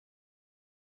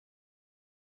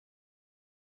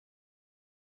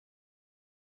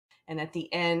And at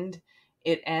the end,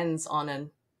 it ends on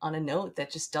a note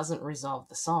that just doesn't resolve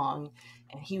the song.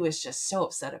 And he was just so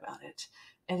upset about it.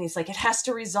 And he's like, it has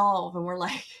to resolve. And we're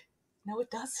like, no,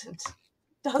 it doesn't.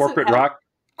 It doesn't Corporate have. rock,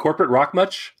 corporate rock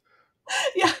much?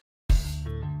 Yeah.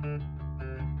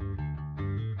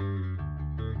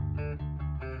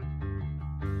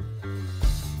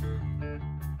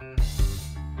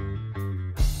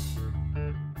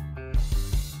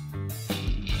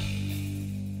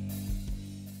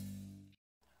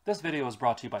 This video is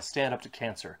brought to you by Stand Up to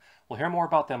Cancer. We'll hear more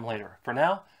about them later. For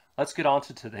now, let's get on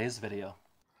to today's video.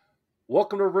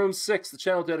 Welcome to Room 6, the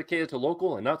channel dedicated to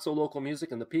local and not so local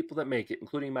music and the people that make it,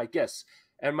 including my guests.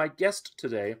 And my guest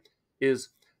today is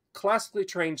classically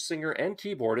trained singer and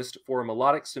keyboardist for a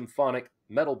melodic symphonic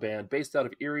metal band based out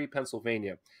of Erie,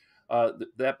 Pennsylvania.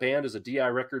 That band is a DI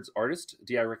Records artist.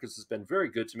 DI Records has been very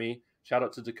good to me. Shout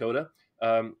out to Dakota.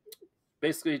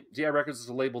 Basically, DI Records is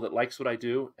a label that likes what I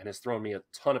do and has thrown me a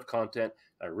ton of content.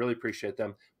 I really appreciate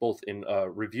them, both in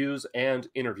reviews and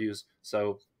interviews.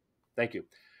 So, thank you.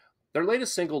 Their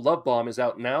latest single, Love Bomb, is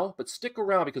out now, but stick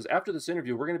around because after this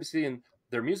interview, we're going to be seeing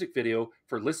their music video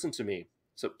for Listen to Me.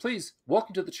 So please,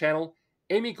 welcome to the channel,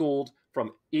 Amy Gould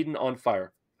from Eden on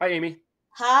Fire. Hi, Amy.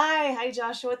 Hi,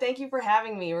 Joshua. Thank you for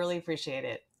having me. Really appreciate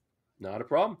it. Not a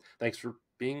problem. Thanks for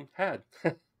being had.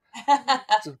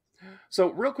 So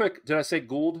real quick, did I say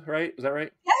Gould, right? Is that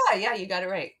right? Yeah, you got it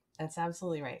right. That's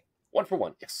absolutely right. 1 for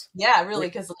 1, yes. Yeah, really,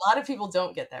 because a lot of people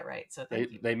don't get that right. So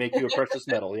thank you. They make you a precious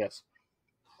metal, yes.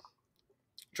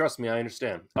 Trust me, I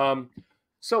understand.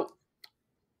 So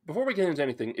before we get into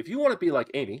anything, if you want to be like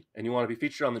Amy and you want to be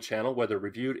featured on the channel, whether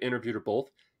reviewed, interviewed, or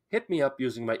both, hit me up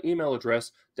using my email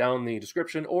address down in the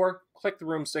description or click the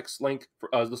Room 6 link, for,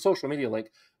 the social media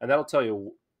link, and that'll tell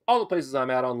you all the places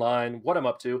I'm at online, what I'm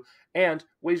up to, and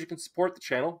ways you can support the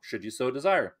channel should you so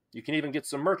desire. You can even get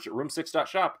some merch at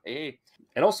room6.shop. Hey.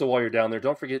 And also while you're down there,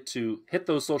 don't forget to hit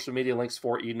those social media links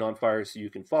for Eden on Fire so you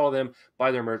can follow them,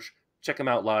 buy their merch, check them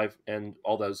out live, and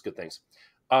all those good things.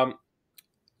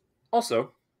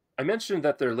 Also, I mentioned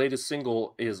that their latest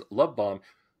single is Love Bomb.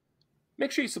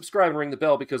 Make sure you subscribe and ring the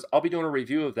bell because I'll be doing a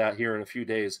review of that here in a few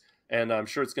days, and I'm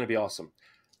sure it's going to be awesome.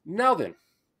 Now then,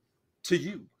 to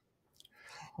you.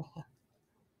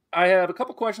 I have a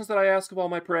couple questions that I ask of all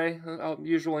my prey,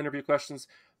 usual interview questions,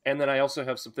 and then I also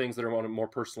have some things that are on a more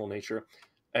personal nature.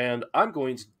 And I'm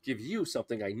going to give you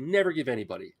something I never give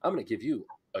anybody. I'm going to give you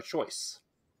a choice.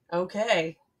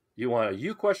 Okay. You want a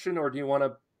you question or do you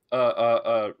want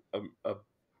a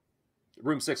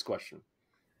Room 6 question?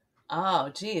 Oh,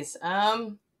 geez.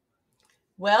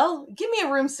 Well, give me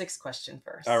a Room 6 question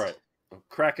first. All right. I'll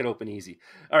crack it open easy.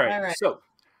 All right. So,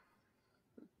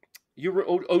 you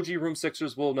OG Room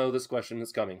 6ers will know this question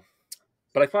is coming.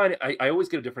 But I find I always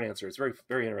get a different answer. It's very,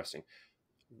 very interesting.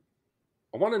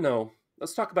 I want to know,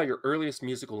 let's talk about your earliest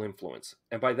musical influence.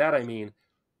 And by that I mean,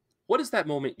 what is that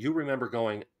moment you remember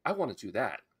going, I want to do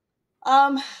that?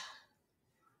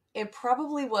 It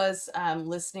probably was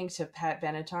listening to Pat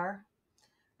Benatar.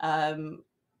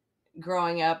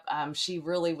 Growing up, she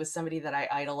really was somebody that I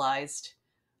idolized.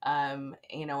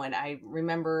 You know, and I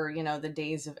remember, you know, the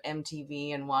days of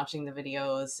MTV and watching the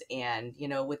videos and, you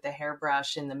know, with the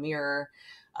hairbrush in the mirror,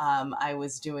 I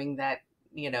was doing that,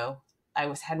 you know,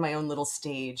 had my own little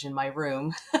stage in my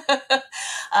room.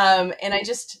 And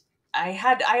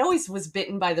I always was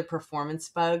bitten by the performance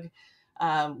bug.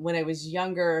 When I was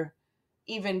younger,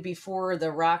 even before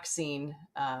the rock scene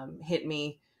hit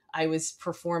me, I was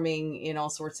performing in all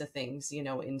sorts of things, you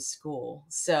know, in school.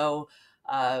 So,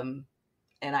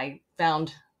 and I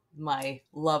found my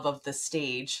love of the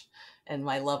stage and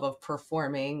my love of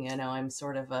performing. You know, I'm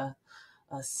sort of a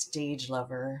stage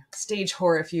lover, stage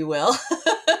whore, if you will.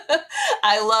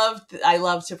 I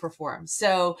love to perform.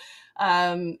 So,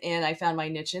 and I found my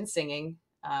niche in singing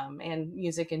and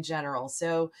music in general.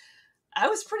 So I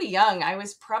was pretty young. I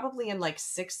was probably in like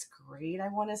 6th grade, I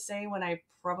want to say, when I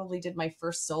probably did my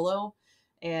first solo.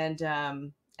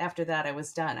 And after that, I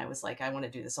was done. I was like, I want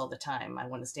to do this all the time. I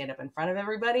want to stand up in front of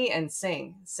everybody and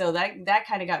sing. So that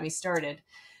kind of got me started.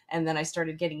 And then I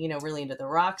started getting, you know, really into the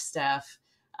rock stuff.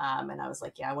 And I was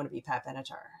like, yeah, I want to be Pat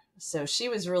Benatar. So she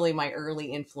was really my early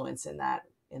influence in that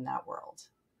world.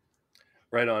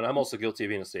 Right on. I'm also guilty of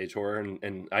being a stage whore,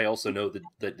 and I also know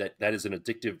that is an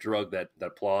addictive drug, that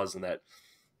applause and that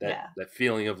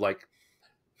feeling of like,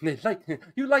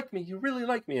 you like me, you really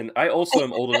like me. And I also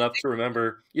am old enough to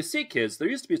remember, you see, kids, there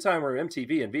used to be a time where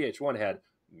MTV and VH1 had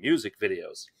music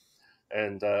videos.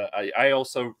 And I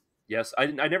also, yes, I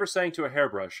never sang to a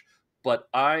hairbrush, but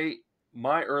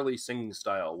my early singing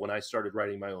style, when I started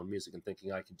writing my own music and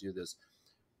thinking I could do this,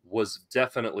 was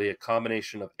definitely a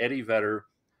combination of Eddie Vedder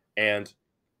and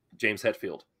James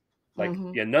Hetfield. Like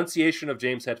Mm-hmm. the enunciation of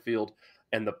James Hetfield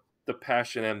and the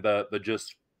passion and the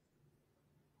just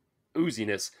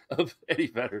ooziness of Eddie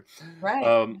Vedder. Right.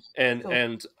 Um, and Cool.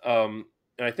 and um,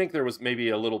 and I think there was maybe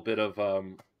a little bit of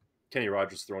Kenny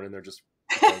Rogers thrown in there just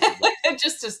because of the.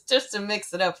 Just to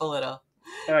mix it up a little.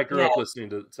 And I grew Yeah. up listening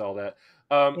to all that.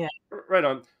 Um, Yeah. right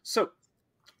on. So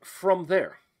from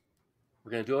there,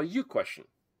 we're gonna do a you question.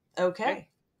 Okay, Okay.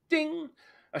 ding.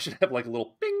 I should have like a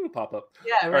little bing pop up.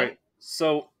 Yeah. All right. Right.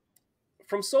 So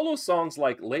from solo songs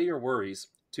like Lay Your Worries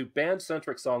to band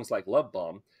centric songs like Love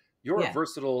Bomb, you're a Yeah.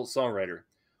 versatile songwriter.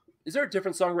 Is there a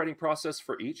different songwriting process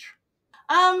for each?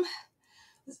 Um.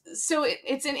 So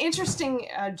it's an interesting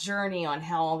journey on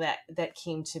how all that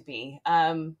came to be.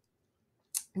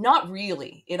 Not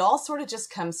really. It all sort of just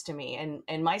comes to me,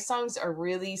 and my songs are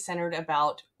really centered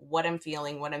about what I'm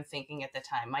feeling, what I'm thinking at the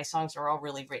time. My songs are all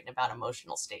really written about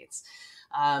emotional states.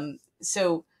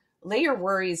 So Lay Your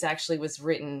Worries actually was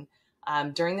written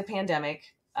during the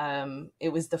pandemic.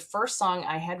 It was the first song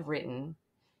I had written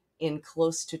in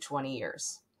close to 20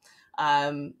 years.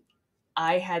 Um,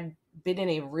 I had been in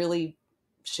a really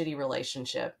shitty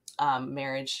relationship,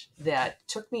 marriage that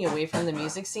took me away from the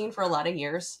music scene for a lot of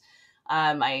years.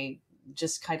 I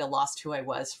just kind of lost who I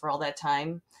was for all that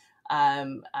time.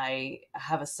 I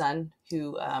have a son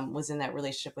who was in that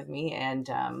relationship with me, and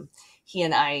he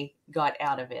and I got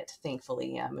out of it,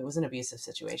 thankfully. It was an abusive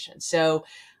situation. So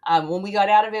when we got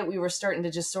out of it, we were starting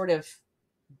to just sort of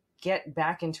get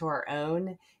back into our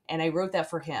own. And I wrote that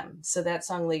for him. So that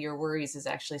song, Lay Your Worries, is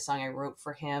actually a song I wrote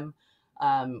for him,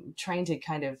 trying to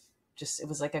kind of just, it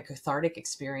was like a cathartic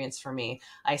experience for me.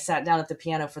 I sat down at the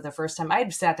piano for the first time.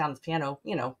 I'd sat down at the piano,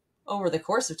 over the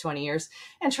course of 20 years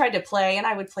and tried to play, and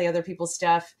I would play other people's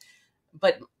stuff,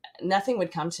 but nothing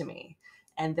would come to me.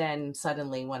 And then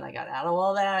suddenly, when I got out of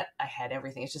all that, I had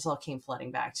everything. It just all came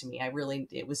flooding back to me.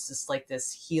 It was just like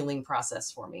this healing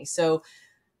process for me. So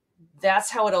that's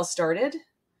how it all started,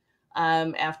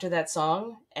 after that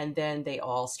song. And then they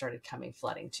all started coming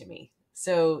flooding to me.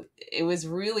 So it was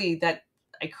really that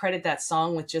I credit that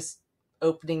song with just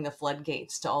opening the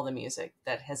floodgates to all the music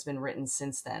that has been written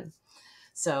since then.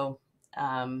 So,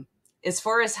 as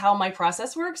far as how my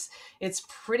process works, it's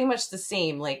pretty much the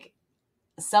same. Like,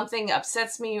 something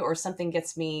upsets me or something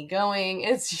gets me going,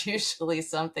 it's usually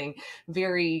something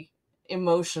very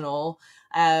emotional.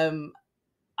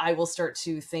 I will start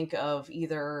to think of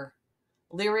either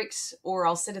lyrics, or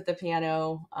I'll sit at the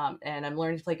piano, and I'm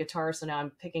learning to play guitar. So now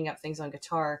I'm picking up things on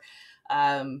guitar,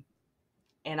 um,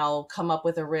 and I'll come up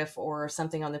with a riff or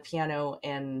something on the piano,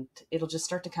 and it'll just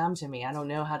start to come to me. I don't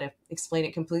know how to explain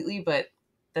it completely, but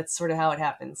that's sort of how it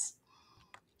happens.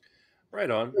 Right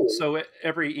on. So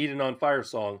every Eden on Fire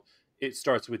song, it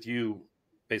starts with you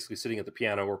basically sitting at the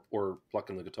piano or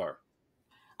plucking the guitar.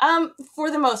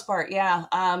 For the most part, yeah.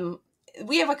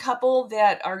 We have a couple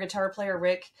that our guitar player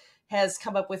Rick has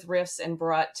come up with riffs and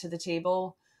brought to the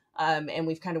table, and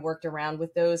we've kind of worked around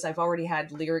with those. I've already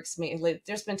had lyrics made.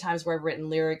 There's been times where I've written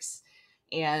lyrics,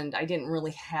 and I didn't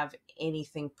really have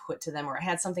anything put to them, or I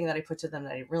had something that I put to them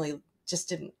that I really just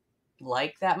didn't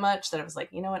like that much, that I was like,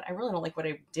 you know what, I really don't like what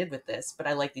I did with this, but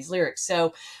I like these lyrics.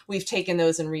 So we've taken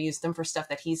those and reused them for stuff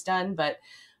that he's done. But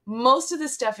most of the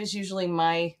stuff is usually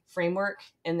my framework,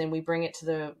 and then we bring it to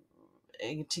the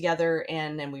together,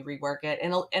 and then we rework it,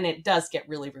 and it does get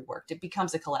really reworked. It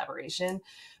becomes a collaboration.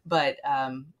 But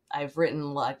I've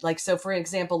written like, so for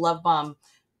example, Love Bomb,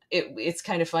 it's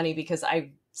kind of funny because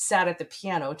I sat at the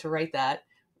piano to write that,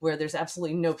 where there's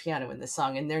absolutely no piano in this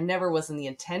song, and there never was in the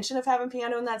intention of having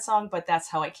piano in that song, but that's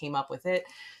how I came up with it.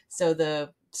 So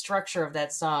the structure of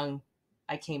that song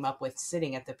I came up with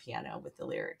sitting at the piano with the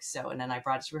lyrics. So, and then I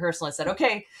brought it to rehearsal and said,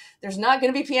 okay, there's not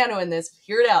going to be piano in this.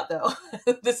 Hear it out though.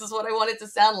 This is what I want it to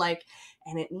sound like.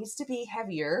 And it needs to be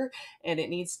heavier, and it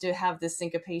needs to have this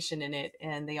syncopation in it.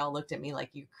 And they all looked at me like,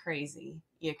 you crazy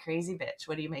bitch.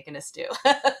 What are you making us do?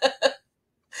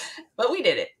 But we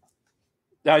did it.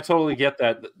 I totally get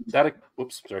that.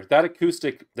 That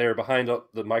acoustic there behind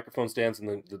the microphone stands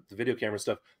and the video camera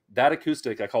stuff. That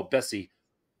acoustic I call Bessie.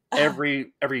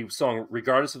 Every song,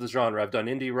 regardless of the genre, I've done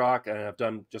indie rock and I've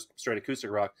done just straight acoustic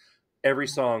rock. Every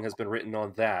song has been written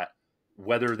on that,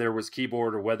 whether there was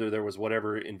keyboard or whether there was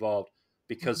whatever involved.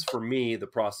 Because for me, the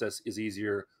process is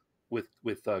easier with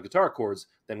guitar chords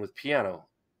than with piano.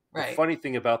 The Right. funny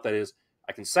thing about that is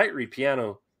I can sight read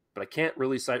piano, but I can't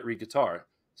really sight read guitar.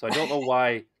 So I don't know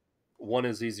why one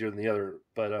is easier than the other.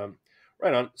 But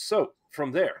right on. So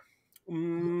from there,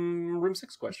 room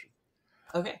 6 question.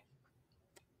 Okay.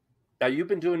 Now you've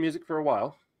been doing music for a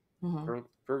while, Mm-hmm.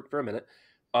 for a minute.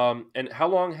 And how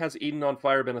long has Eden on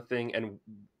Fire been a thing? And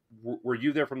were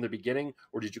you there from the beginning,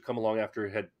 or did you come along after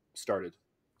it had started?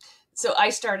 So I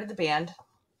started the band.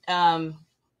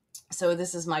 So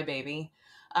this is my baby.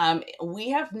 We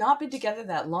have not been together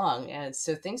that long, and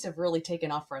so things have really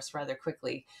taken off for us rather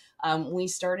quickly. We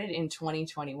started in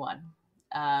 2021,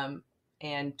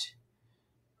 and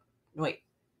wait,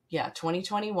 yeah,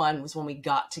 2021 was when we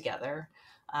got together.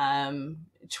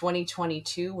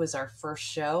 2022 was our first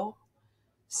show.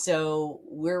 So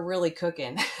we're really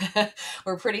cooking.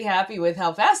 We're pretty happy with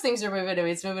how fast things are moving. I mean,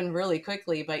 it's moving really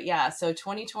quickly. But yeah, so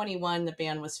 2021, the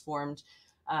band was formed.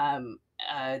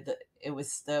 It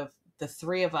was the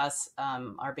three of us,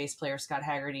 our bass player Scott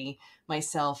Haggerty,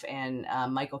 myself, and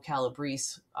Michael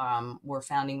Calabrese were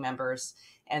founding members.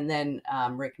 And then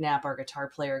Rick Knapp, our guitar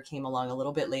player, came along a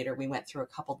little bit later. We went through a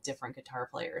couple different guitar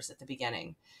players at the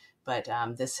beginning, but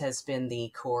this has been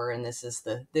the core, and this is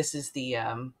the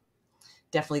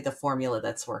definitely the formula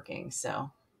that's working.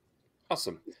 So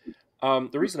Awesome.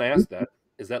 The reason I asked that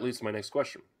is that leads to my next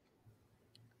question.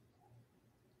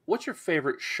 What's your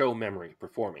favorite show memory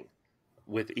performing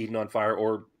with Eden on Fire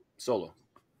or solo?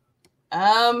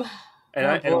 oh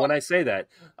And boy. when I say that,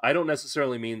 I don't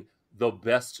necessarily mean the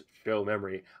best show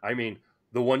memory. I mean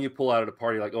the one you pull out at a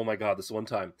party, like, oh my God, this one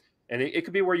time. And it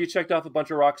could be where you checked off a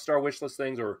bunch of rock star wish list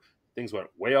things, or things went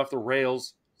way off the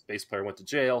rails. Bass player went to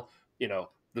jail.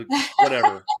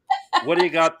 Whatever. What do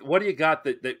you got? What do you got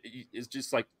that is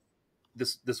just like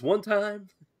this one time?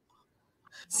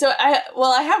 So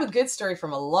I have a good story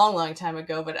from a long time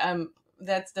ago, but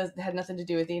that had nothing to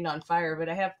do with Eden on Fire. But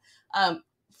I have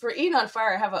for Eden on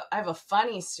Fire, I have a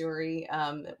funny story.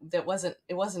 That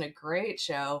wasn't a great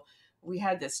show. We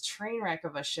had this train wreck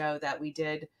of a show that we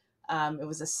did. It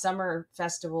was a summer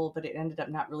festival, but it ended up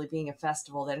not really being a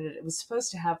festival. It was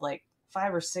supposed to have like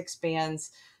 5 or 6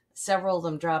 bands. Several of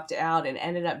them dropped out and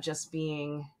ended up just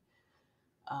being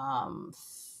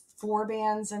 4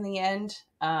 bands in the end.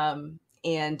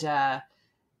 And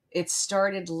it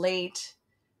started late.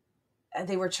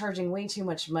 They were charging way too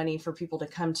much money for people to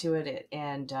come to it,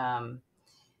 and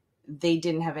they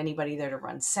didn't have anybody there to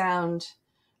run sound.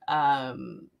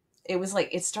 It was like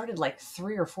it started like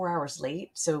 3 or 4 hours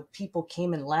late, so people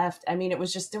came and left. I mean, it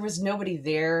was just there was nobody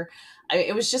there.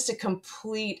 It was just a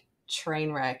complete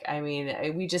train wreck. I mean,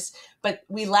 but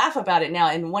we laugh about it now.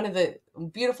 And one of the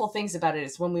beautiful things about it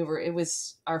is it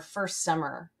was our first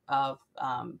summer of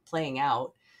playing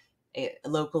out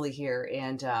locally here,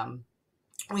 and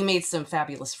we made some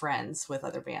fabulous friends with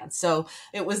other bands. So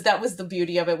that was the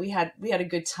beauty of it. We had a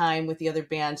good time with the other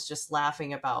bands, just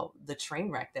laughing about the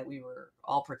train wreck that we were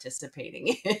all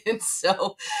participating in.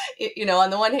 So,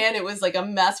 on the one hand, it was like a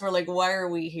mess. We're like, why are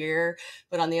we here?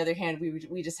 But on the other hand,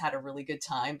 we just had a really good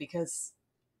time, because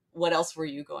what else were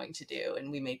you going to do?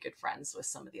 And we made good friends with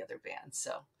some of the other bands.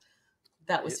 So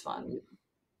that was fun.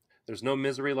 There's no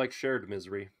misery like shared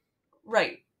misery.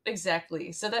 Right.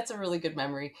 Exactly. So that's a really good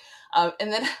memory.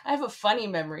 And then I have a funny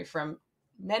memory from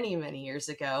many years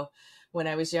ago when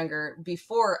I was younger,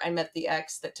 before I met the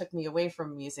ex that took me away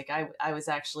from music. I was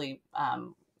actually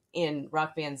in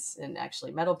rock bands and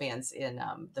actually metal bands in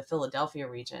the Philadelphia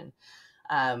region.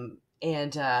 And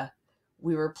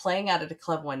we were playing out at a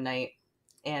club one night,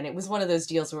 and it was one of those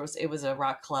deals where it was a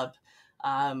rock club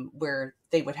where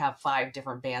they would have 5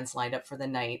 different bands lined up for the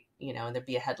night, and there'd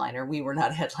be a headliner. We were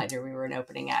not a headliner. We were an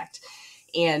opening act.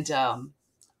 And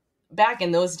back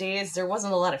in those days, there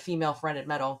wasn't a lot of female fronted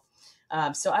metal.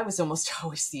 So I was almost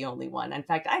always the only one. In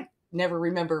fact, I never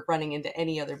remember running into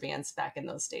any other bands back in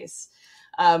those days.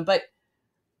 But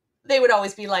they would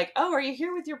always be like, oh, are you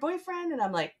here with your boyfriend? And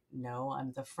I'm like, no,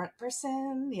 I'm the front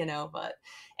person, but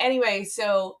anyway,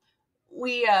 so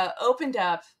we opened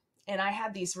up, and I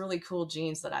had these really cool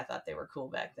jeans that I thought they were cool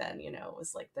back then. It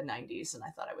was like the 90s, and I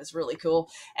thought I was really cool.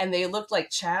 And they looked like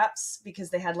chaps because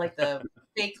they had like the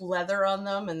fake leather on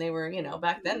them, and they were,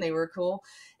 back then they were cool.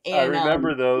 I And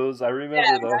remember those. I remember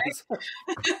yeah, those.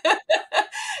 right?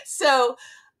 So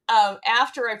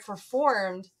after I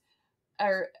performed,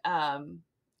 or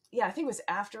yeah, I think it was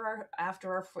after our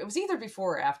it was either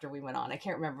before or after we went on. I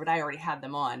can't remember, but I already had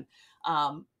them on.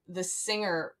 The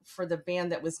singer for the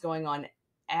band that was going on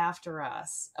after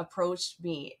us approached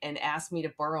me and asked me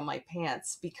to borrow my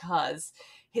pants because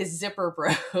his zipper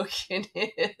broke in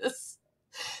his.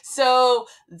 So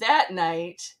that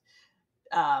night,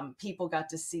 people got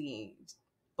to see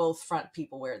both front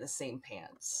people wear the same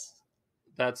pants.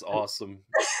 That's awesome.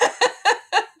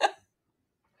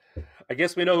 I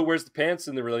guess we know who wears the pants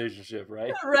in the relationship,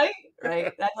 right? Right.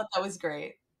 I thought that was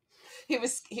great. He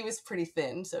was pretty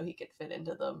thin, so he could fit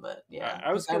into them. But yeah,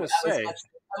 I was gonna say,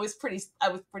 I was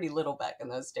pretty little back in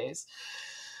those days.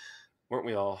 weren't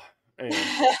we all? Anyway.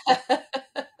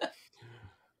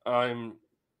 I'm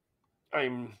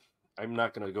I'm I'm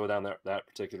not going to go down that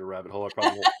particular rabbit hole. I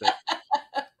probably won't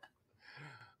fit.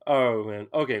 Oh man.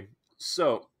 Okay.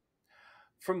 So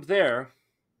from there,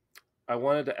 I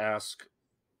wanted to ask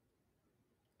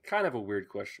kind of a weird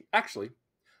question. Actually,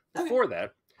 Okay. before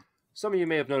that, some of you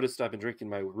may have noticed I've been drinking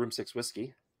my Room 6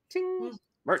 whiskey. Ting! Mm.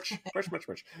 Merch, merch, merch,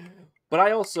 merch. But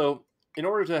I also, in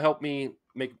order to help me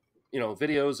make,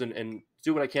 videos and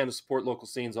do what I can to support local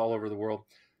scenes all over the world,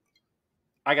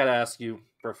 I got to ask you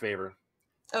for a favor.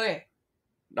 Okay.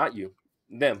 Not you,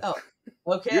 them. Oh,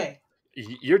 You're okay.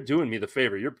 you're doing me the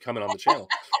favor. You're coming on the channel.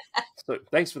 So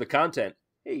thanks for the content.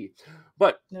 Hey,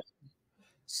 but No.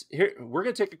 here we're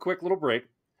gonna take a quick little break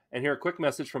and hear a quick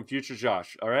message from future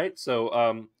Josh. All right,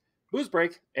 so booze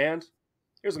break, and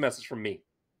here's a message from me.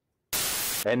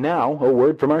 And now, a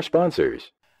word from our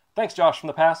sponsors. Thanks, Josh from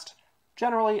the past.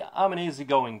 Generally, I'm an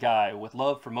easygoing guy with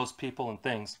love for most people and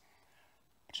things.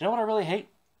 But you know what I really hate?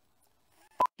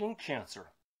 Fucking cancer.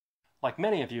 Like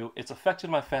many of you, it's affected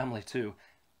my family too,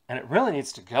 and it really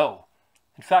needs to go.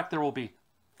 In fact, there will be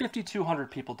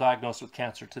 5,200 people diagnosed with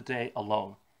cancer today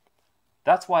alone.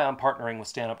 That's why I'm partnering with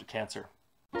Stand Up to Cancer.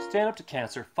 Stand Up to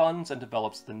Cancer funds and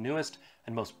develops the newest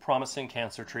and most promising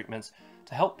cancer treatments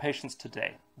to help patients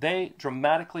today. They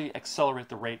dramatically accelerate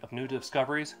the rate of new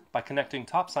discoveries by connecting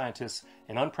top scientists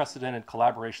in unprecedented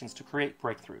collaborations to create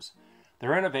breakthroughs.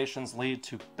 Their innovations lead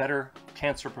to better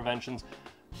cancer preventions,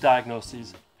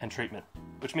 diagnoses, and treatment,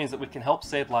 which means that we can help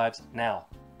save lives now.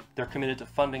 They're committed to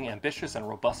funding ambitious and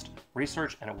robust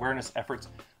research and awareness efforts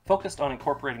focused on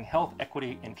incorporating health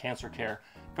equity in cancer care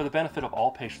for the benefit of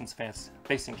all patients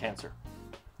facing cancer.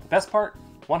 The best part,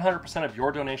 100% of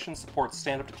your donations support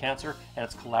Stand Up to Cancer and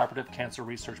its collaborative cancer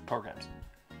research programs.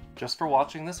 Just for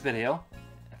watching this video,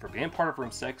 and for being part of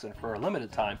Room 6, and for a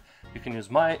limited time, you can use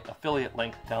my affiliate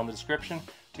link down in the description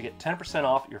to get 10%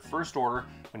 off your first order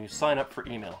when you sign up for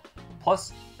email.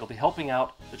 Plus, you'll be helping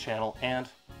out the channel and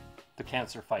the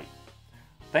cancer fight.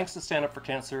 Thanks to Stand Up for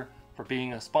Cancer for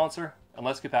being a sponsor, and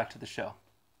let's get back to the show.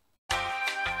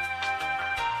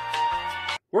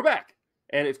 We're back,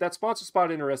 and if that sponsor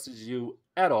spot interested you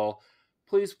at all,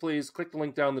 please click the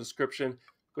link down in the description.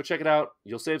 Go check it out.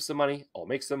 You'll save some money. I'll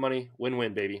make some money.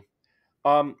 Win-win, baby.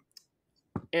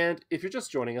 And if you're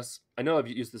just joining us, I know I've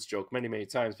used this joke many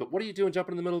times, but what are you doing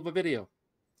jumping in the middle of a video?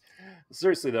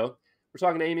 Seriously though, we're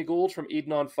talking to Amy Gould from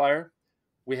Eden on Fire.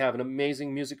 We have an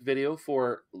amazing music video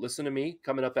for Listen to Me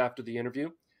coming up after the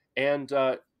interview. And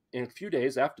in a few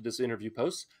days after this interview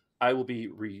posts, I will be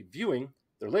reviewing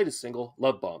their latest single,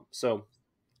 Love Bomb. So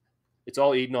it's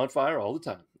all Eden on Fire all the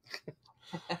time.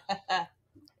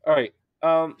 All right.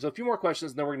 So a few more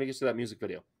questions, and then we're going to get to that music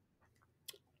video.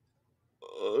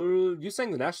 You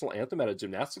sang the national anthem at a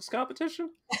gymnastics competition?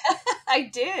 I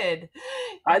did.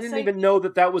 I Yes, didn't even know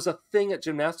that was a thing at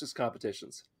gymnastics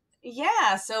competitions.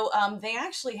 Yeah, so they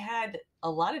actually had a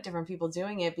lot of different people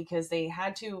doing it because they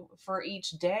had to, for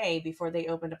each day before they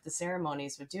opened up the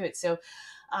ceremonies, would do it. So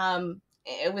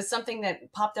it was something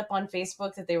that popped up on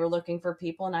Facebook that they were looking for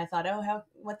people, and I thought, oh,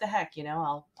 what the heck,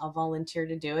 I'll volunteer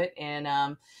to do it.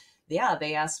 And yeah,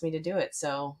 they asked me to do it,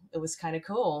 so it was kind of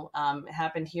cool. It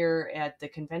happened here at the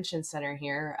convention center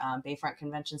here, Bayfront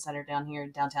Convention Center down here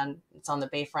downtown. It's on the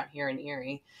Bayfront here in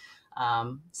Erie.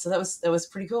 So that was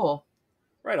pretty cool.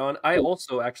 Right on. I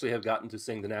also actually have gotten to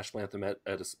sing the national anthem at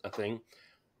a thing.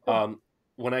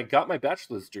 When I got my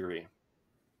bachelor's degree,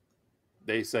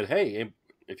 they said, hey,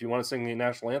 if you want to sing the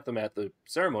national anthem at the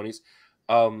ceremonies,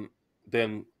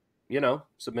 then,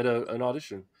 submit an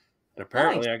audition. And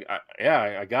apparently, Nice.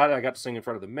 I got it. I got to sing in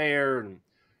front of the mayor, and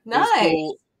it was Nice.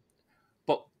 cool.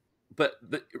 But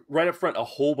right up front, a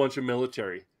whole bunch of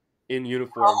military in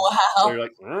uniform. Oh, wow. So you're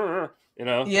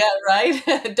like, Yeah,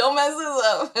 right. Don't mess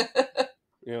this up.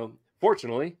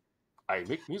 Fortunately, I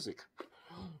make music.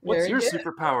 What's your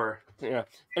superpower? Yeah.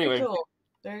 Anyway, cool.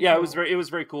 Very yeah, cool. it was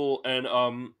very cool, and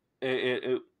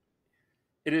it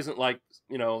isn't like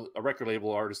a record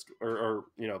label artist or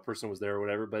person was there or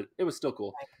whatever, but it was still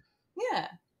cool. Yeah,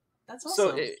 that's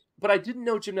awesome. But I didn't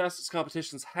know gymnastics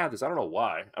competitions had this. I don't know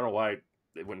why.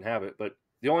 They wouldn't have it, but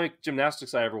the only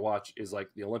gymnastics I ever watch is like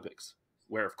the Olympics,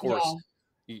 where of course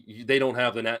they don't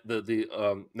have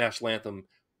the national anthem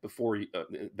before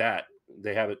that.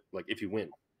 They have it like if you win.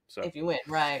 So if you win,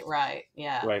 right,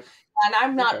 yeah, right. And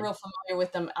I'm not real familiar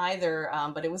with them either,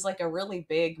 but it was like a really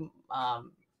big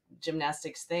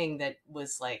gymnastics thing that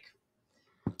was like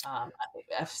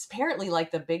apparently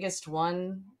like the biggest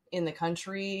one in the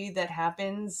country that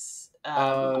happens.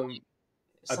 I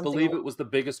believe it was the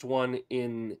biggest one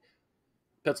in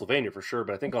Pennsylvania for sure,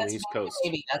 but I think on the East Pennsylvania, Coast.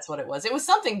 maybe that's what it was. It was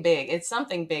something big. It's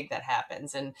something big that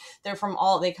happens, and they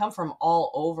come from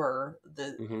all over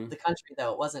Hmm. the country.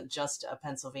 Though it wasn't just a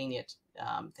Pennsylvania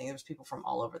thing. There was people from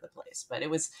all over the place, but it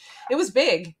was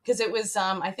big because it was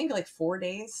I think like 4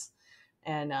 days,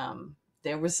 and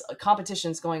there was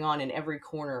competitions going on in every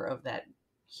corner of that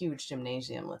huge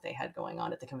gymnasium that they had going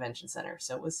on at the convention center.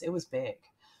 So it was big.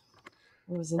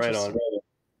 It was Right on. interesting.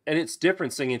 And it's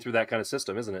different singing through that kind of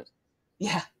system, isn't it?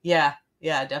 Yeah, yeah,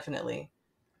 yeah, definitely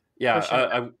Yeah, for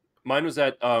sure. mine was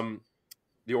at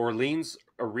the Orleans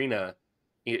Arena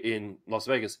in Las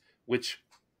Vegas, which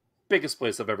biggest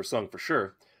place I've ever sung for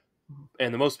sure,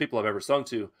 and the most people I've ever sung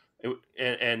to.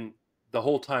 And the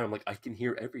whole time I'm like, I can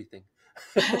hear everything.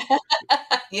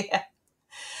 Yeah.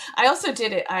 I also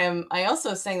did it. I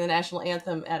also sang the national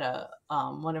anthem at a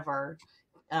one of our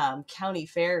county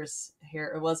fairs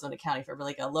here. It wasn't a county fair, but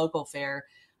like a local fair.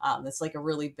 It's like a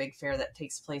really big fair that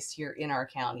takes place here in our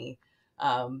county.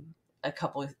 A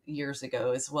couple of years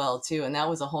ago as well too, and that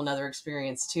was a whole nother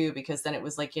experience too, because then it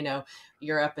was like,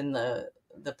 you're up in the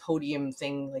podium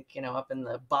thing, like, up in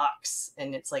the box,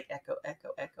 and it's like echo, echo,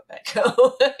 echo,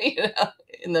 echo,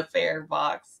 in the fair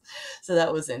box. So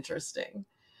that was interesting.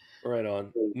 Right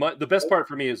on. The best part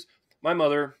for me is my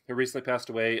mother, who recently passed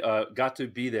away, got to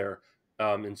be there,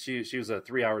 and she was a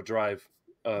 3 hour drive,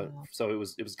 Yeah. so it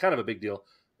was kind of a big deal.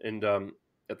 And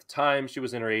at the time, she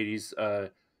was in her 80s,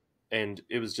 and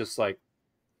it was just like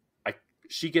I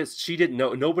she didn't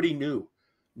know, nobody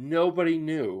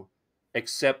knew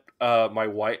except my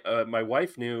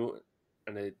wife knew,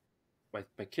 and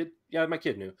my kid, yeah, my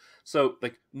kid knew. So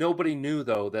like nobody knew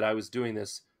though that I was doing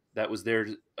this, that was there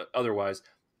otherwise.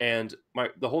 And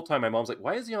the whole time my mom's like,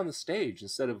 why is he on the stage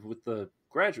instead of with other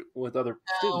Oh,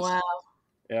 students? wow.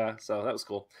 Yeah, so that was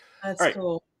cool. All That's right,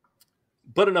 cool.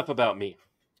 but enough about me.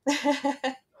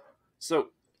 So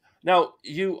now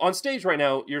you on stage right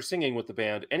now, you're singing with the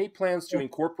band. Any plans to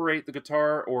incorporate the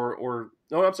guitar or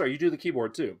no, I'm sorry, you do the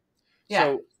keyboard too. Yeah.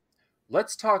 So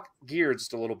let's talk gear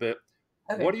just a little bit.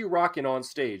 What Okay. are you rocking on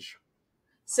stage?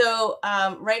 So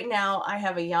right now I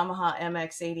have a Yamaha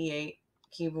MX-88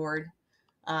 keyboard.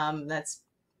 That's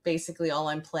basically all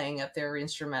I'm playing up there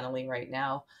instrumentally right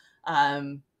now.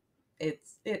 Um,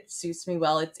 it suits me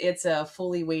well. It's a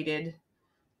fully weighted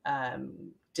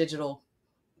digital,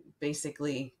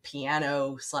 basically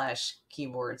piano slash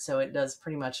keyboard, so it does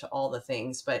pretty much all the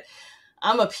things. But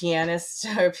I'm a pianist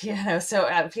or piano. So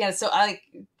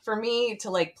for me to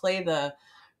like play the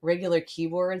regular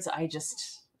keyboards, I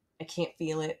can't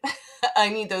feel it. I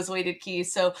need those weighted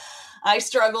keys. So I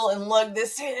struggle and lug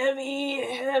this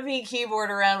heavy keyboard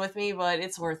around with me, but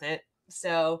it's worth it.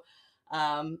 So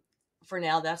um, for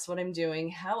now, that's what I'm doing.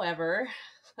 However,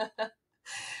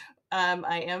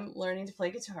 I am learning to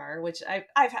play guitar, which I've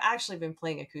actually been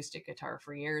playing acoustic guitar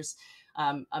for years.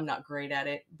 I'm not great at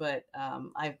it, but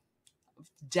I've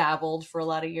dabbled for a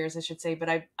lot of years, I should say. But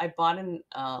I bought an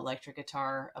electric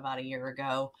guitar about a year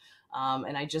ago,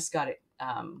 and I just got it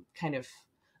kind of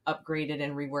upgraded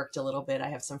and reworked a little bit. I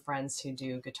have some friends who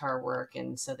do guitar work,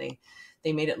 and so they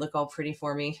made it look all pretty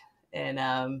for me,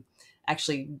 and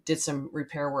actually did some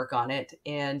repair work on it.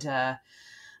 And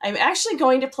I'm actually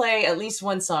going to play at least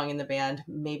one song in the band,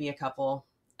 maybe a couple.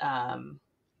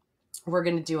 We're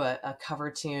going to do a cover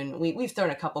tune. We've thrown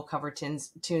a couple cover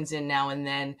tunes in now and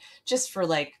then, just for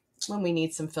like when we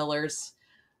need some fillers,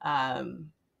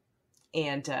 um,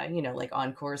 and like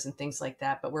encores and things like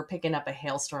that. But we're picking up a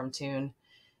Hailstorm tune,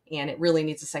 and it really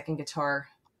needs a second guitar,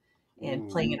 and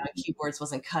playing Ooh. it on keyboards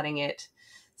wasn't cutting it.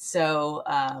 So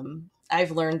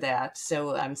I've learned that.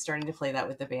 So I'm starting to play that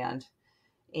with the band.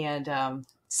 And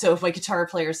so if my guitar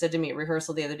player said to me at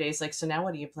rehearsal the other day, he's like, so now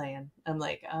what are you playing? I'm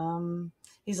like,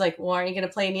 he's like, well, aren't you going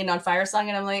to play an Neon on Fire song?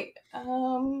 And I'm like,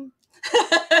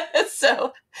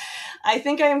 so I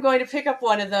think I am going to pick up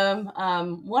one of them.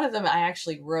 One of them I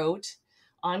actually wrote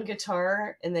on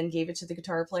guitar and then gave it to the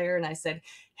guitar player. And I said,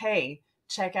 hey,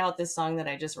 check out this song that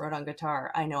I just wrote on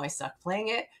guitar. I know I suck playing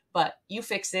it, but you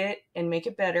fix it and make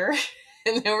it better.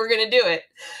 And then we're going to do it.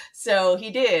 So he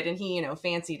did. And he,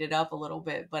 fancied it up a little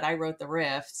bit, but I wrote the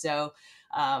riff. So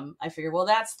I figured, well,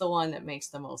 that's the one that makes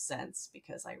the most sense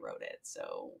because I wrote it.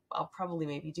 So I'll probably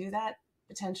maybe do that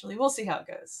potentially. We'll see how it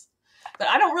goes. But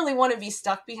I don't really want to be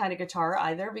stuck behind a guitar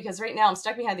either, because right now I'm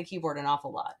stuck behind the keyboard an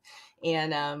awful lot.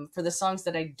 And for the songs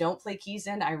that I don't play keys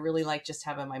in, I really like just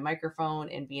having my microphone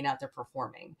and being out there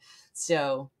performing.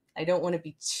 So I don't want to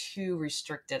be too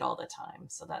restricted all the time.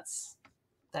 So that's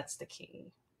the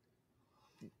key.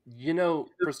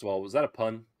 First of all, was that a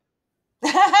pun?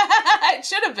 It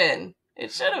should have been.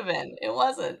 It should have been. It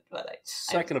wasn't, but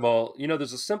Second of all,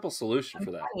 there's a simple solution I'm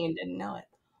for that. funny and didn't know it.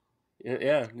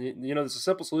 Yeah, there's a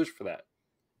simple solution for that.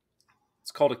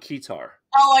 It's called a keytar.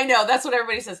 Oh, I know. That's what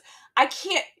everybody says. I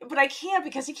can't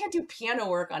because you can't do piano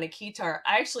work on a keytar.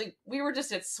 We were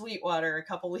just at Sweetwater a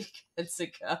couple weekends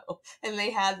ago and they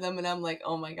had them and I'm like,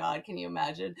 oh my God, can you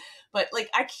imagine? But like,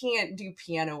 I can't do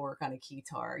piano work on a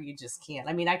keytar. You just can't.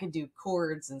 I mean, I could do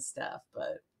chords and stuff,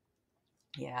 but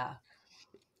yeah,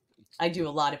 I do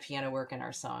a lot of piano work in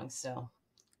our songs. So,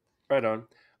 Right on.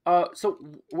 So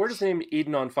where does the name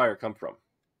Eden on Fire come from?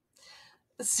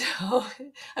 so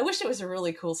I wish it was a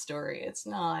really cool story. It's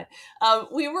not.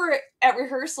 We were at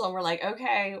rehearsal and we're like,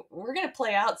 okay, we're going to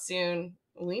play out soon.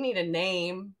 We need a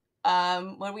name.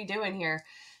 What are we doing here?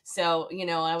 So,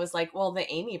 I was like, well,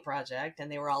 the Amy Project.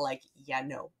 And they were all like, yeah,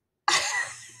 no.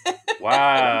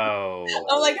 Wow.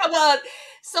 I'm like, how about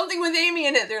something with Amy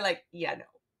in it? They're like, yeah, no.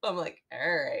 I'm like, all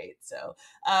right. So,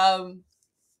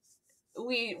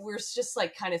 we're just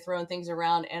like kind of throwing things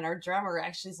around, and our drummer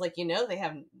actually is like, they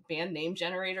have band name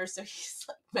generators, so he's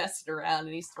like messing around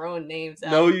and he's throwing names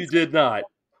out. No, you did not.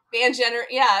 Band generator,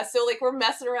 yeah. So like we're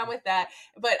messing around with that,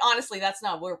 but honestly, that's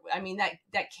not where. I mean,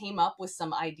 that came up with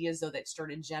some ideas though that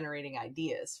started generating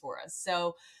ideas for us.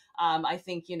 So I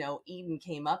think Eden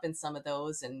came up in some of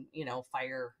those, and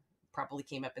Fire probably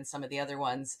came up in some of the other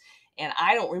ones. And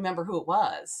I don't remember who it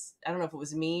was. I don't know if it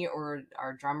was me or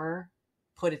our drummer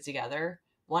put it together.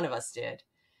 One of us did.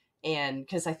 And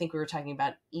because I think we were talking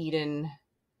about Eden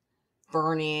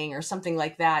burning or something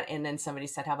like that. And then somebody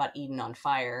said, how about Eden on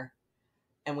fire?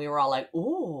 And we were all like,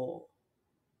 ooh,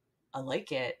 I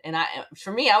like it. And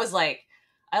for me, I was like,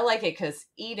 I like it because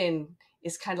Eden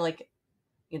is kind of like,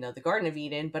 the Garden of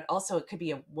Eden, but also it could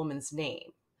be a woman's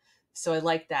name. So I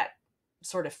like that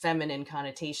sort of feminine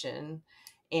connotation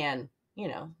and,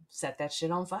 set that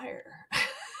shit on fire.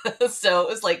 So it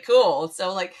was like, cool.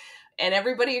 So like, and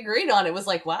everybody agreed on it. It was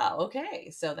like, wow,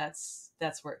 okay. So that's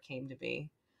where it came to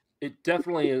be. It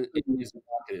definitely is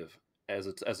evocative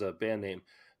as a band name,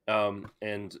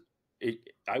 and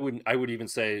I would even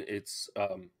say it's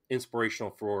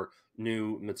inspirational for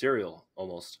new material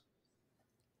almost.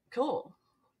 Cool.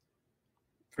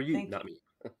 For you, Thank not me.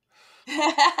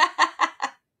 you.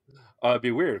 It'd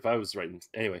be weird if I was writing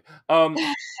anyway.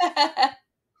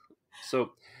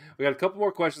 So we got a couple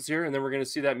more questions here, and then we're going to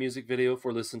see that music video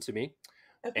for "Listen to Me."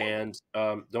 Okay. And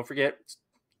don't forget,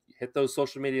 hit those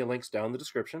social media links down in the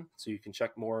description so you can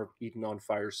check more of Eden on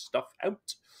Fire stuff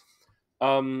out.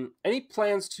 Any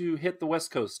plans to hit the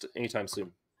West Coast anytime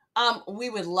soon? We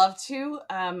would love to.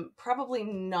 Probably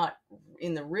not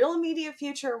in the real immediate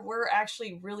future. We're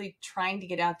actually really trying to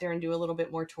get out there and do a little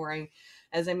bit more touring.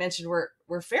 As I mentioned,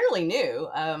 we're fairly new.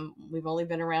 We've only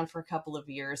been around for a couple of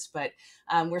years, but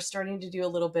we're starting to do a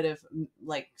little bit of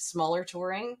like smaller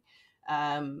touring.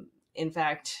 In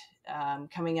fact,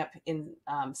 coming up in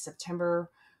September,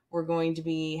 we're going to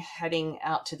be heading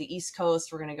out to the East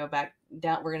Coast. We're going to go back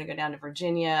down. We're going to go down to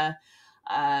Virginia.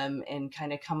 And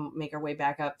kind of come make our way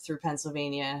back up through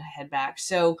Pennsylvania, head back.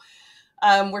 So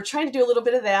we're trying to do a little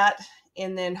bit of that.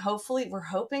 And then hopefully we're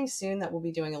hoping soon that we'll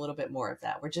be doing a little bit more of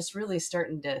that. We're just really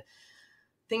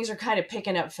things are kind of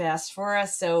picking up fast for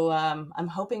us. So I'm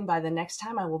hoping by the next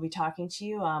time I will be talking to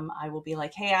you, I will be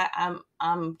like, hey,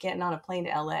 I'm getting on a plane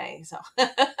to LA. So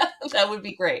that would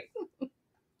be great.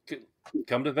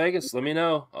 Come to Vegas. Let me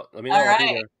know. Let me know. All I'll be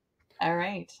right. there. All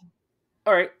right.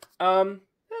 All right.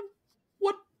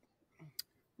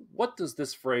 What does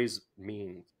this phrase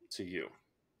mean to you?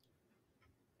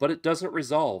 But it doesn't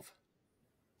resolve.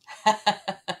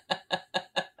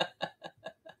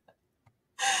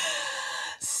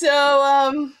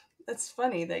 So that's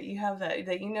funny that you have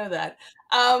that you know that.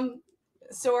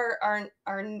 So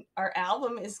our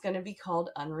album is going to be called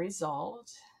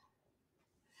Unresolved.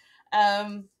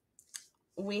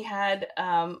 We had,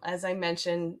 as I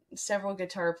mentioned, several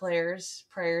guitar players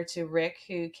prior to Rick,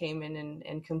 who came in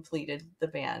and completed the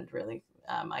band. Really,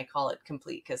 I call it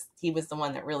complete because he was the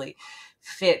one that really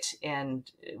fit,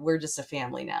 and we're just a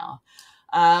family now.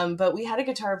 But we had a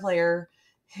guitar player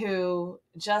who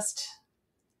just,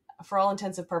 for all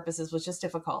intents and purposes, was just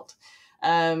difficult.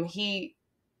 He,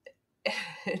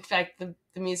 in fact, the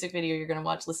music video you're going to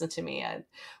watch, Listen to Me,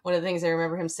 one of the things I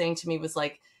remember him saying to me was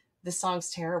like, this song's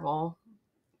terrible.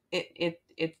 It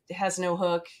has no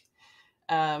hook.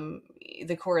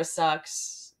 The chorus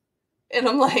sucks. And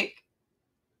I'm like,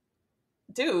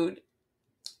 dude,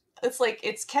 it's like,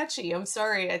 it's catchy. I'm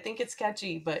sorry. I think it's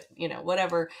catchy, but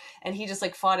whatever. And he just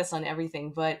like fought us on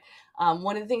everything. But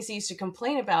one of the things he used to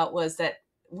complain about was that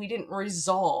we didn't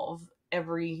resolve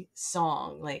every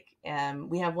song. Like,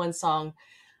 we have one song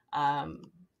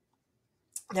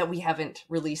that we haven't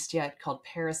released yet called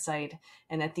Parasite.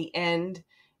 And at the end,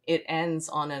 it ends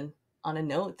on on a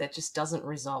note that just doesn't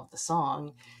resolve the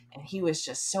song. And he was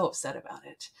just so upset about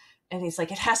it. And he's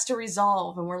like, it has to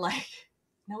resolve. And we're like,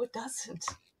 no, it doesn't.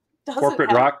 It doesn't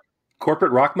Corporate have. rock,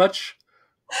 corporate rock much?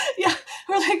 Yeah.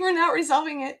 We're like, we're not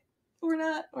resolving it. We're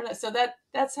not. So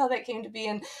that's how that came to be.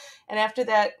 And after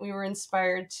that, we were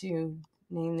inspired to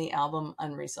name the album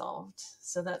Unresolved.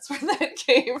 So that's where that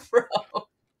came from.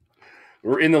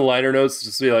 We're in the liner notes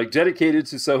just be like, dedicated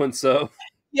to so and so.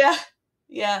 Yeah.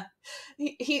 Yeah.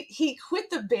 He quit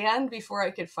the band before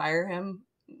I could fire him.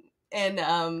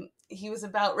 And he was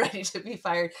about ready to be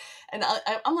fired. And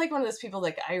I'm like one of those people,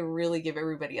 like, I really give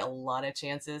everybody a lot of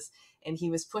chances. And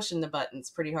he was pushing the buttons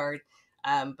pretty hard.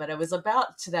 But I was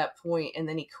about to that point, and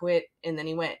then he quit, and then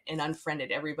he went and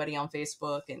unfriended everybody on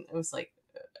Facebook. And it was like,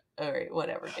 all right,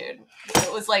 whatever, dude.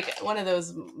 It was like one of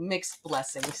those mixed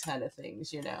blessings kind of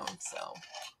things, you know? So,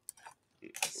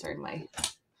 sorry, my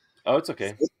Oh, it's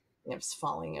okay. stamp's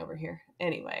falling over here.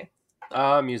 Anyway.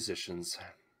 Musicians.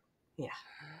 Yeah.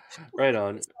 Right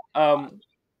on.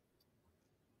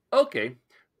 Okay.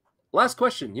 Last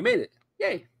question. You made it.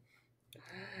 Yay.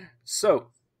 So,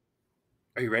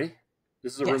 are you ready?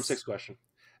 This is a Room 6 question.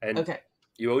 And okay.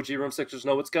 You OG Room 6ers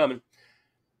know what's coming.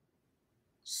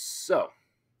 So,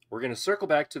 we're going to circle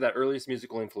back to that earliest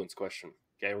musical influence question.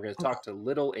 Okay, we're going to talk to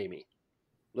little Amy.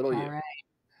 Little you. All right.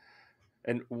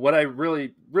 And what I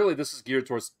really, this is geared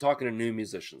towards talking to new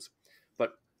musicians.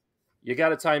 But you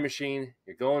got a time machine,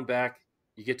 you're going back,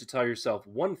 you get to tell yourself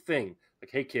one thing,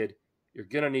 like, hey, kid, you're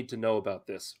going to need to know about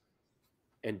this.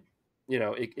 And, you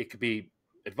know, it could be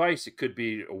advice, it could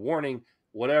be a warning,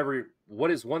 whatever.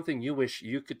 What is one thing you wish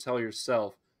you could tell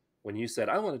yourself when you said,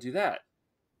 I want to do that?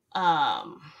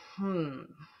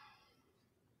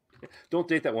 Don't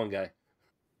date that one guy.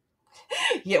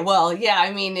 Yeah, well, yeah,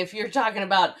 I mean, if you're talking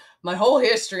about my whole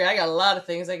history, I got a lot of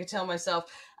things I could tell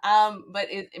myself. But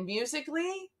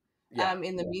musically,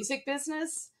 in the music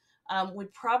business,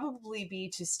 would probably be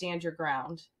to stand your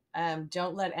ground.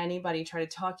 Don't let anybody try to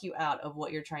talk you out of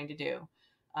what you're trying to do.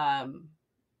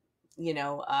 You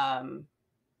know,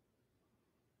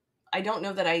 I don't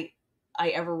know that I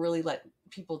ever really let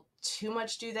people too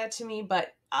much do that to me,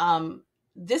 but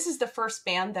this is the first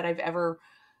band that I've ever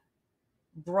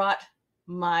brought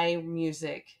my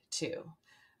music to.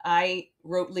 I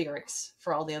wrote lyrics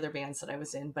for all the other bands that I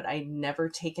was in, but I never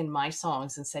taken my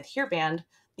songs and said, "Here, band,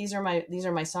 these are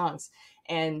my songs."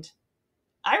 And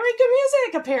I write good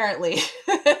music, apparently.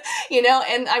 You know,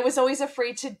 and I was always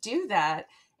afraid to do that.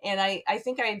 And I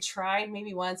think I had tried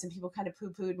maybe once, and people kind of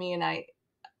poo-pooed me, and I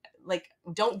like,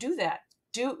 don't do that.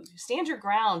 Stand your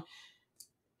ground.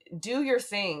 Do your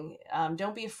thing.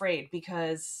 Don't be afraid,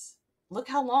 because look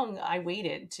how long I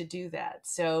waited to do that.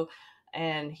 So,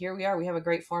 and here we are. We have a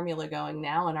great formula going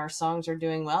now, and our songs are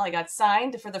doing well. I got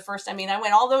signed for the first. I mean, I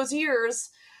went all those years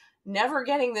never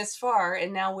getting this far,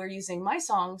 and now we're using my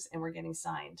songs and we're getting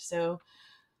signed. So,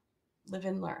 live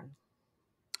and learn.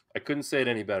 I couldn't say it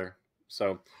any better.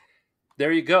 So,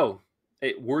 there you go.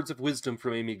 Hey, words of wisdom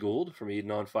from Amy Gould from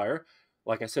Eden on Fire.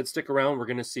 Like I said, stick around. We're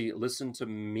going to see Listen to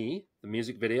Me, the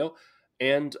music video.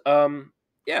 And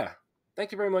yeah,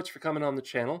 thank you very much for coming on the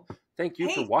channel. Thank you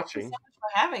for watching. Thank you so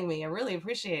much for having me. I really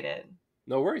appreciate it.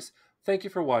 No worries. Thank you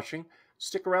for watching.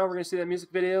 Stick around. We're going to see that music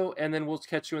video, and then we'll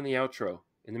catch you in the outro.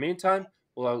 In the meantime,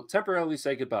 we'll temporarily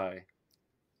say goodbye.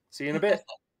 See you in a bit.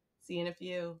 See you in a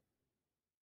few.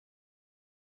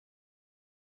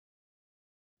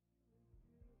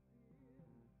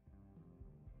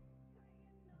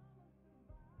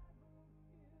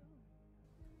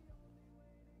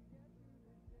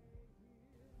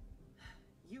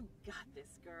 You got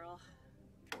this, girl.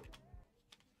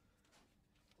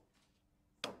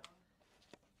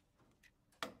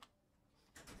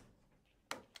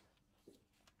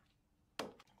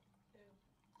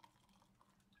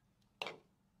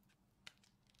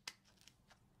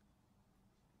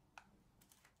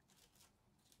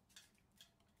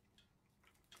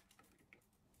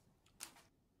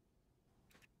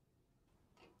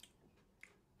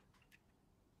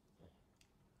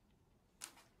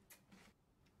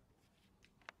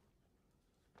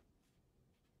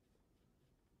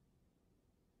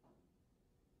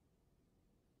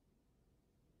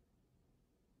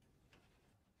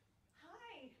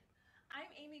 I'm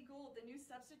Amy Gould, the new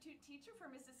substitute teacher for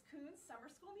Mrs. Coon's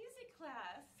summer school music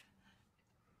class.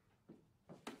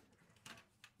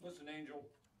 Listen, Angel,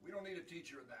 we don't need a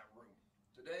teacher in that room.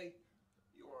 Today,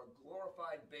 you are a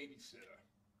glorified babysitter.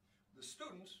 The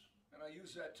students, and I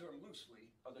use that term loosely,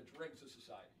 are the dregs of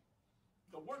society.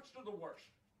 The worst of the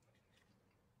worst.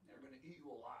 They're going to eat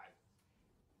you alive.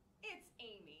 It's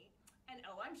Amy. And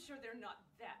oh, I'm sure they're not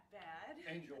that bad.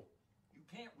 Angel, you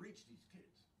can't reach these kids.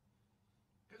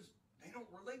 Because they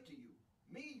don't relate to you,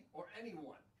 me, or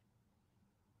anyone.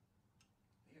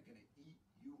 They are going to eat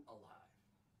you alive.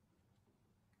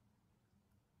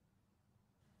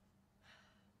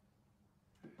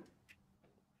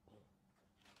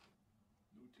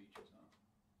 New teachers, huh?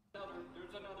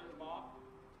 There's another mop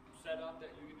set up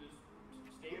that you can just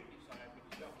stand beside when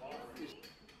you got water. Do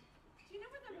you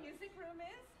know where the music room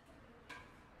is?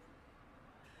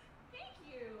 Thank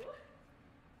you.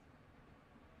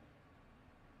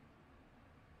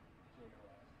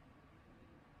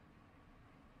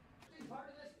 Be part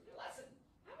of this lesson.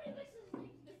 How many lessons?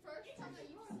 The first time that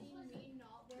you've seen me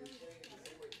not wearing a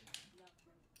sweater.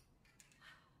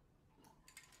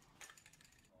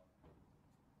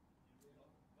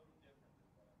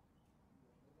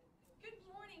 Good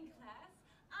morning, class.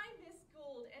 I'm Miss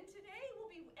Gould, and today we'll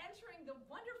be entering the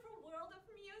wonderful world of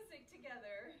music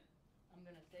together. I'm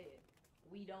gonna say it.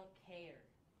 We don't care.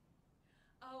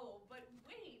 Oh, but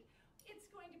wait. It's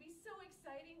going to be so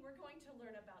exciting. We're going to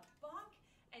learn about Bach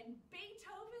and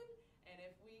Beethoven, and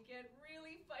if we get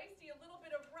really feisty, a little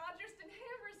bit of Rodgers and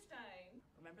Hammerstein.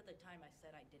 Remember the time I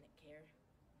said I didn't care?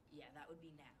 Yeah, that would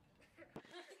be now.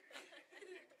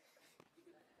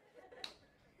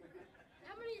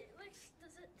 How many licks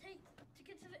does it take to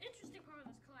get to the interesting part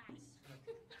of this class?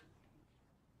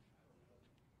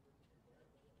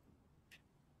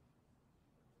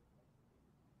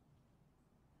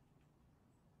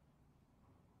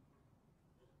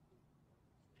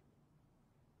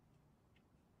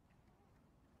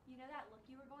 You know that look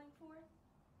you were going for?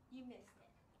 You missed it.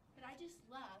 But I just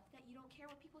love that you don't care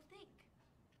what people think.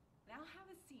 Now have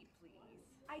a seat, please.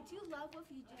 I do love what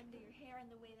you done to your hair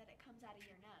and the way that it comes out of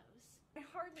your nose. I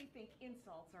hardly think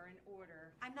insults are in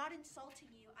order. I'm not insulting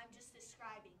you, I'm just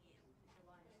describing you.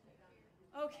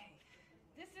 Okay,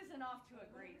 this isn't off to a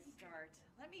great start.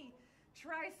 Let me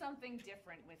try something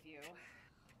different with you.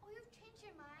 Oh, you've changed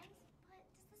your minds, but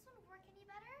does this one work any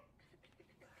better?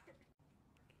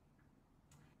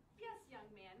 Yes, young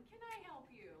man, can I help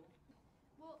you?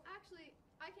 Well, actually,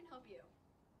 I can help you.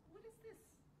 What is this?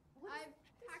 I've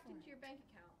hacked into your bank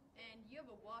account, and you have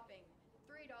a whopping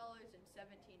 $3.17.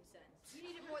 You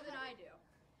need it more than I do.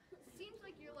 Seems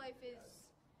like your life is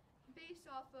based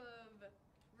off of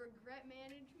regret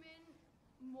management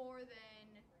more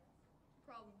than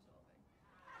problem solving.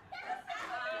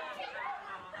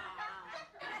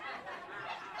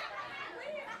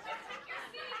 Please, just take your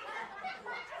seat. Just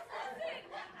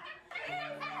listen.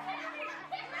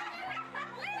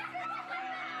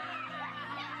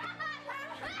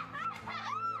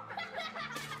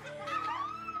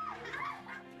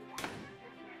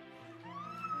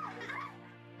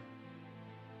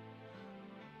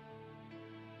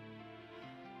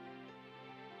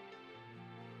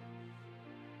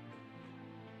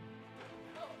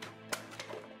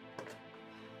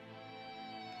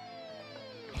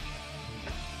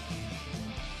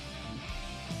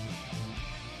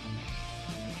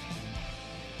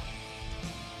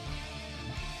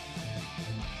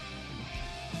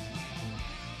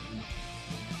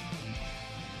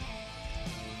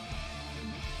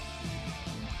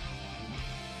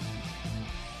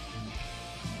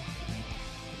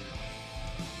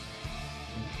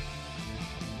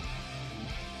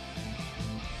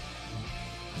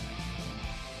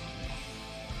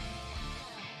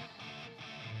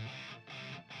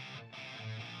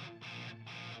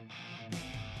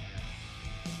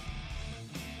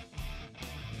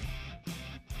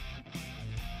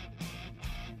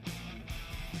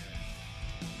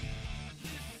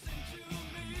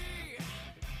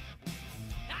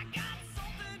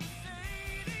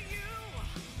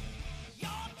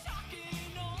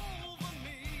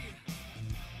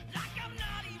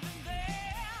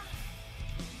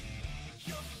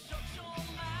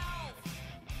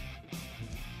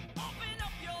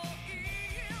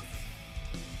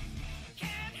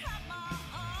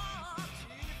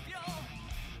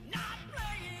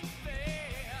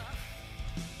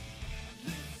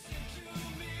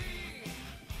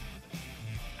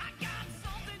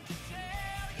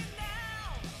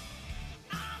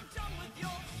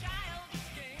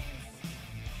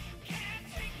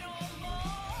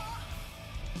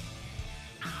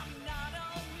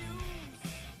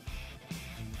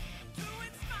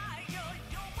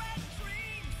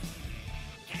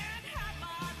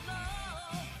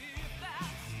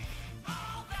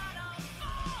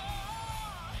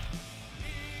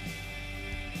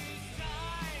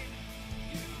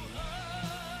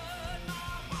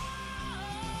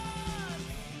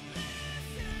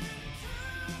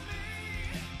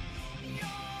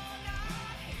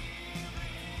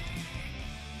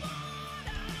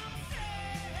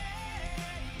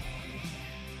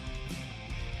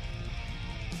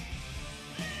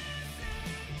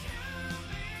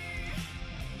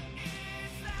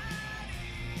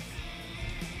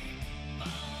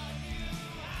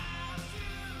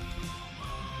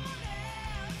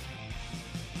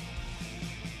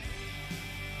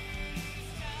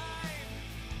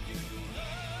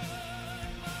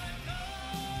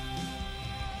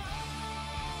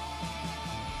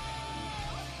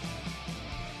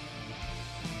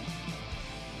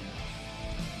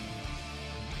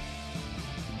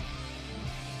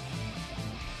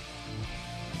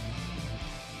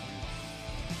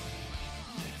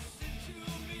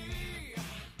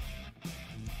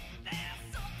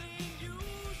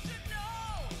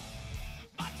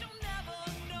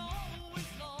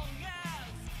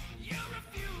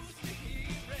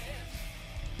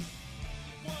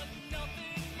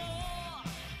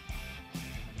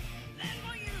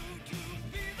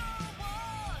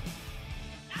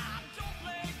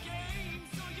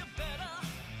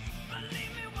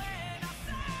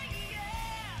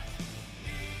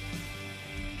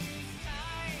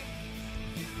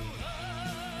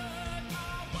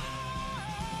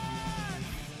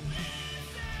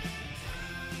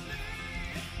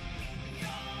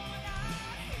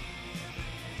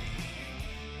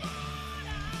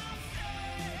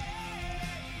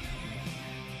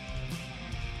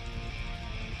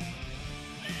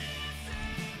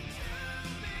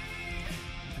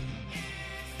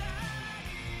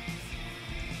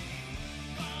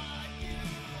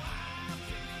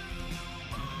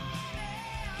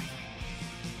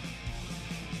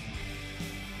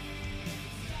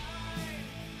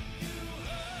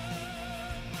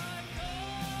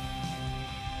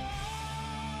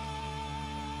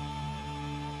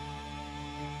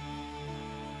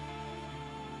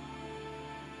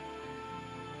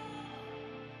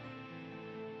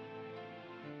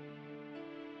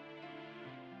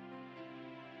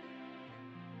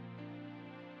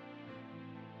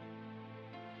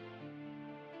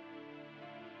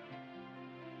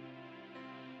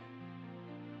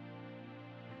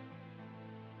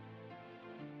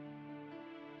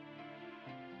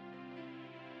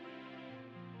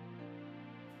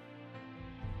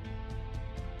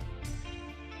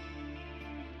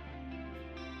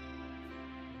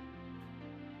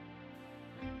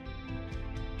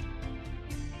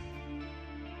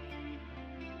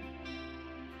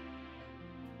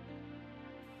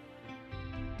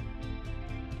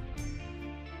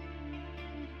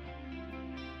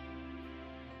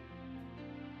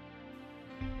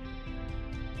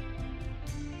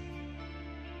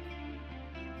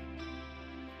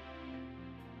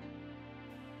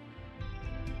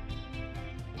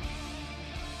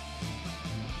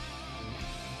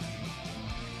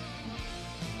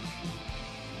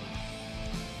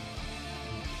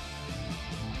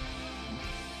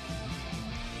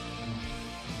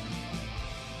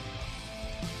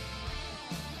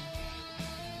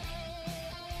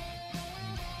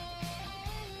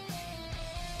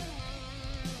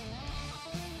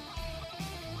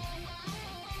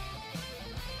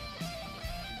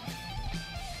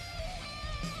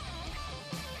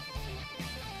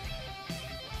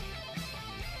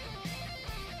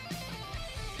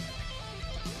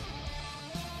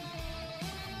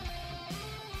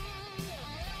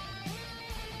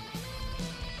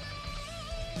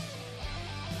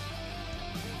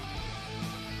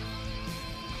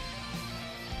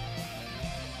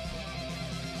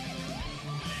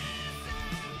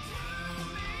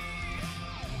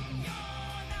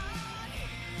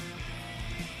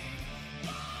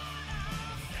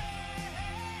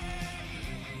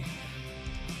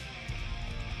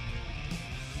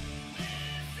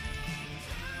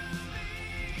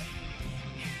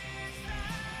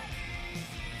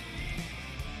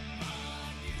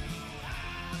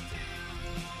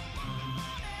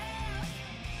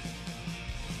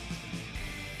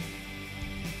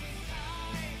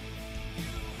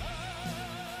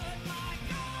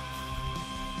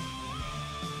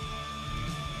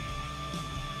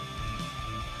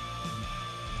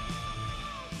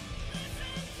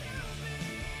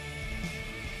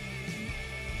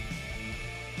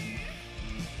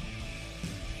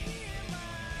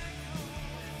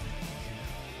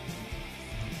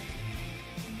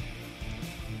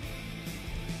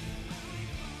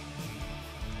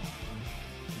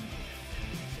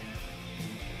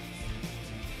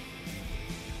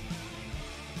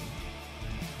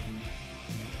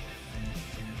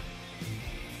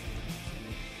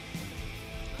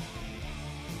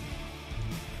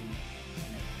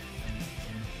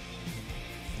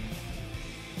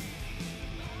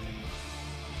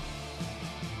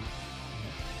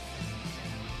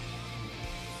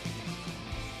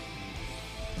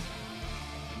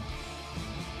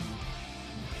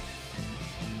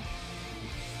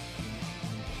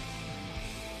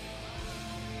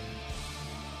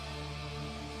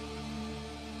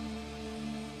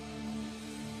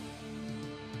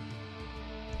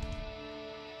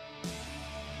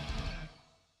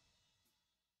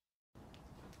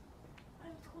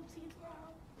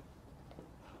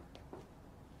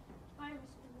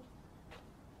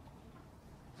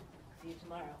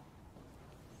 tomorrow.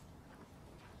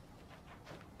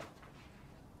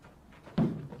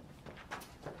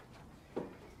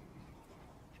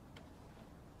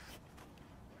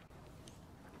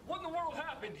 What in the world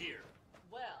happened here?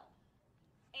 Well,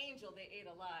 Angel they ate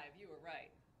alive, you were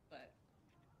right. But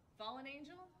Fallen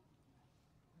Angel,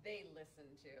 they listen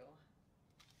to.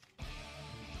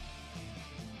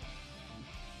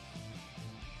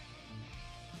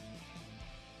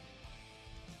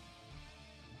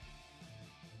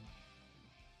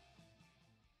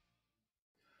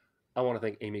 I want to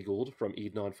thank Amy Gould from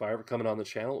Eden on Fire for coming on the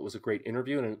channel. It was a great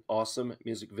interview and an awesome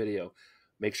music video.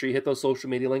 Make sure you hit those social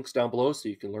media links down below so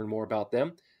you can learn more about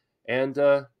them. And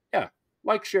yeah,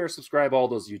 like, share, subscribe, all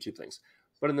those YouTube things.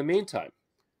 But in the meantime,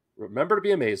 remember to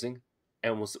be amazing.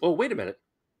 And we'll see. Oh, wait a minute.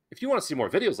 If you want to see more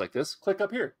videos like this, click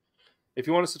up here. If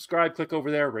you want to subscribe, click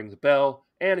over there, ring the bell.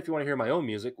 And if you want to hear my own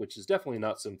music, which is definitely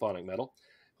not symphonic metal,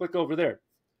 click over there.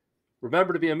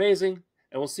 Remember to be amazing,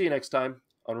 and we'll see you next time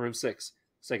on Room 6.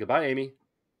 Say goodbye, Amy.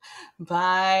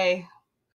 Bye.